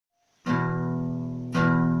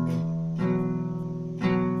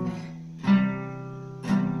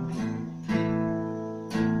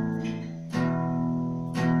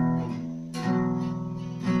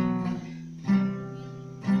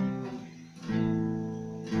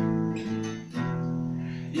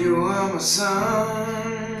were my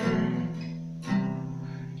sun,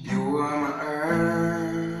 you were my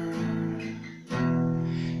earth.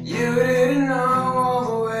 You didn't know all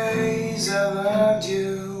the ways I loved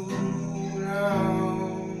you, no.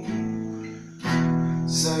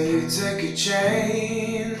 So you took a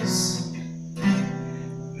chance,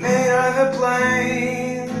 made other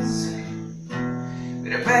plans,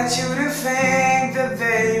 but I bet you to think that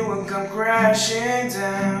they would come crashing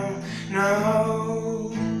down.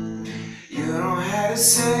 No, you don't have to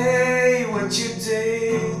say what you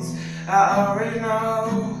did, I already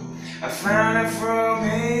know. I found it from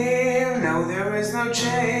him. No, there is no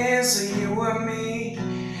chance of you and me.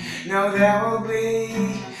 No, there will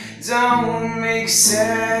be. Don't make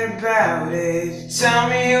sad about it. Tell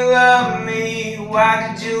me you love me.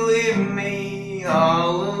 Why did you leave me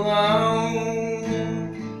all alone?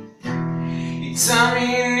 You tell me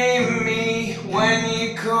you need me when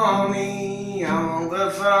you call me on the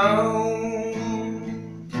phone.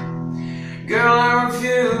 Girl, I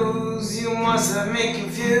refuse. You must have me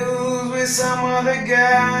confused with some other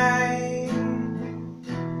guy.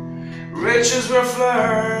 Riches were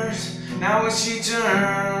flirts. Now it's your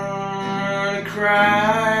turn to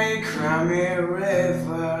cry. Cry me a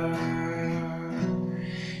river.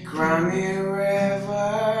 Cry me a river.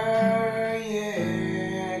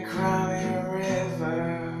 Yeah, cry me a river.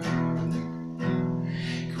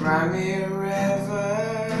 Cry me a river.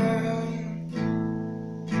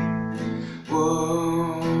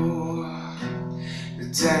 Whoa, the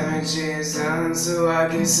damage is done, so I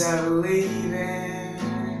guess I believe in.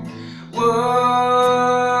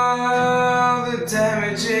 Whoa, the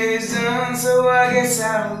damage is done, so I guess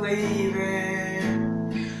I believe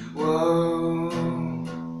in. Whoa,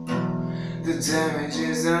 the damage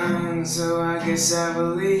is done, so I guess I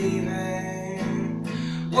believe in.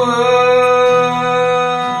 Whoa.